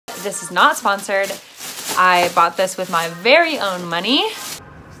This is not sponsored. I bought this with my very own money.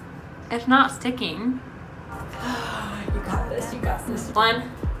 It's not sticking. You got this, you got this.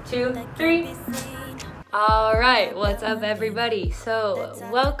 1, 2, 3. All right, what's up everybody? So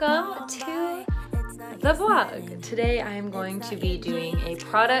welcome to the vlog. Today I am going to be doing a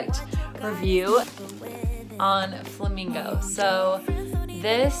product review on Flamingo. So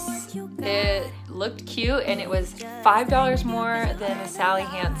it looked cute and it was $5 more than the Sally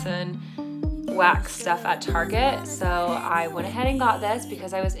Hansen wax stuff at Target. So I went ahead and got this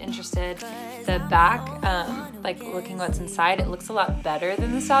because I was interested. The back, like looking what's inside, it looks a lot better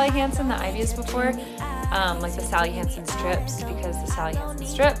than the Sally Hansen that I've used before. Like the Sally Hansen strips, because the Sally Hansen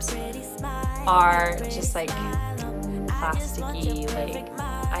strips are just like plasticky, like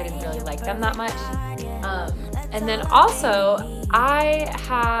I didn't really like them that much. And then also I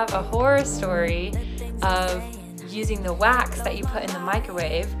have a horror story of using the wax that you put in the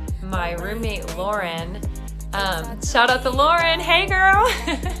microwave. My roommate Lauren, shout out to Lauren, hey girl!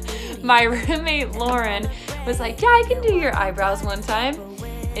 My roommate Lauren was like, yeah, I can do your eyebrows one time.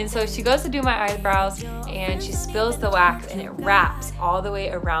 And so she goes to do my eyebrows and she spills the wax and it wraps all the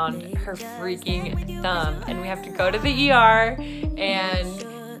way around her freaking thumb. And we have to go to the ER and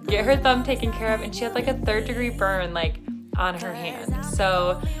get her thumb taken care of. And she had like a 3rd-degree burn like on her hand.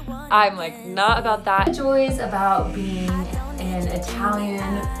 So I'm like not about that. Joys about being an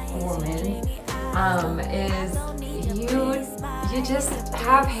Italian woman is you just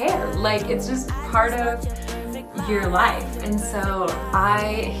have hair. Like it's just part of your life. And so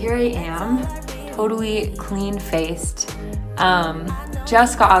here I am, totally clean faced.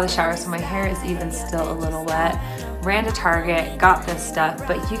 Just got out of the shower, so my hair is even still a little wet. Ran to Target, got this stuff,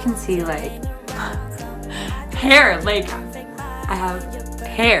 but you can see like hair, like I have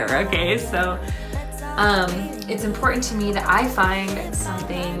hair, okay? So it's important to me that I find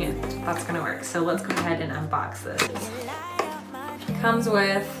something that's gonna work. So let's go ahead and unbox this. It comes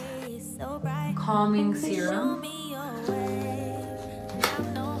with calming serum.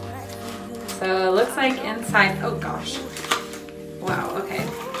 So it looks like inside, oh gosh. Wow, okay.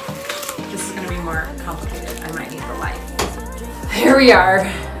 This is gonna be more complicated. I might need the light. Here we are,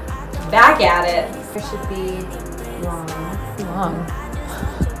 back at it. There should be long.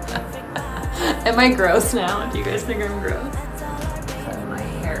 Am I gross now? Do you guys think I'm gross? Put my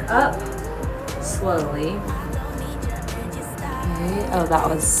hair up slowly. Okay. Oh, that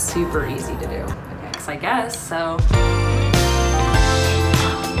was super easy to do. Okay, so I guess so.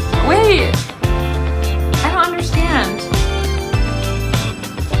 Wait, I don't understand.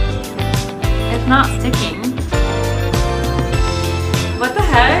 It's not sticking. What the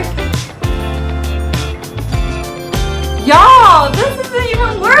heck? Y'all, this doesn't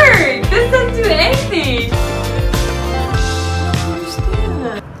even work. This doesn't do anything. I don't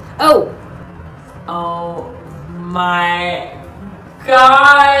understand. Oh my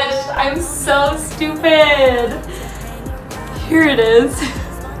gosh, I'm so stupid. Here it is.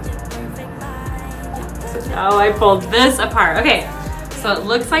 So now I pulled this apart. Okay, so it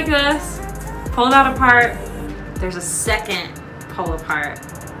looks like this. Pull that apart. There's a second pull apart.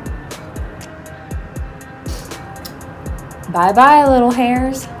 Bye-bye, little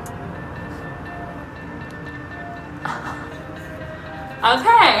hairs.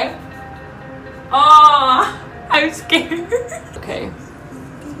 Okay. Oh, I'm scared. Okay.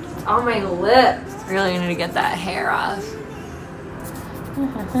 It's on my lips. Really need to get that hair off.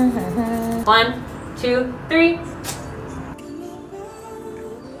 1, 2, 3.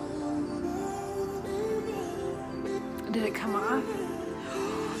 Did it come off?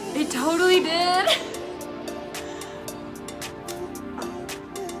 It totally did.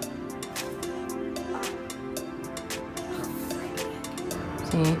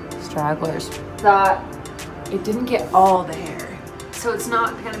 See, stragglers. Thought it didn't get all the hair, so it's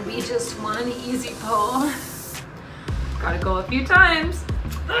not gonna be just one easy pull. Gotta go a few times.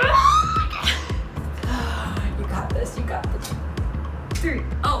 You got this, you got this. 3.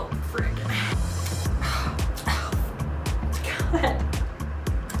 Oh, frick. God.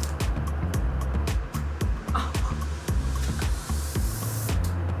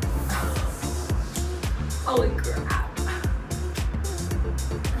 Holy crap.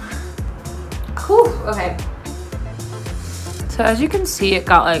 Whew, okay. So as you can see, it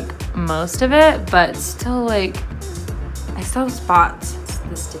got like most of it, but still like, I still have spots.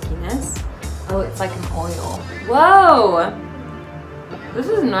 The stickiness. Oh, it's like an oil. Whoa! This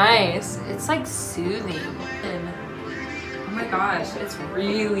is nice. It's like soothing. Oh my gosh, it's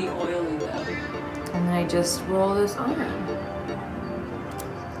really oily though. And then I just roll this on.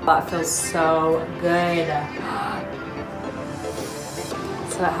 That feels so good.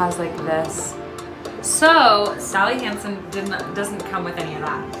 So So it has like this. So Sally Hansen doesn't come with any of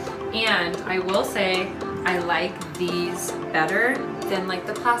that. And I will say I like these better than like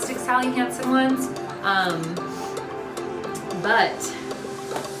the plastic Sally Hansen ones. But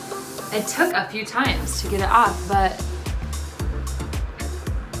it took a few times to get it off, but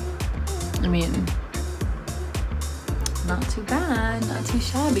I mean, not too bad, not too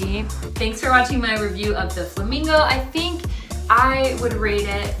shabby. Thanks for watching my review of the Flamingo. I think I would rate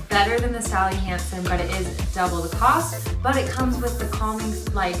it better than the Sally Hansen, but it is double the cost, but it comes with the calming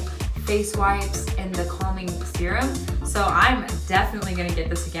like face wipes and the calming serum. So I'm definitely gonna get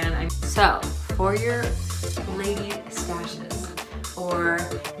this again. So for your lady stashes, or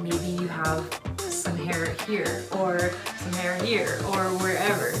maybe you have some hair here or some hair here or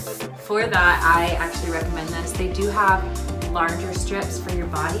wherever. For that, I actually recommend this. They do have larger strips for your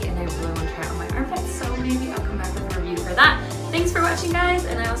body, and I really want to try it on my armpits, so maybe I'll come back with a review for that. Thanks for watching, guys,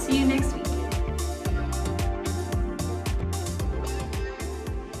 and I will see you next week.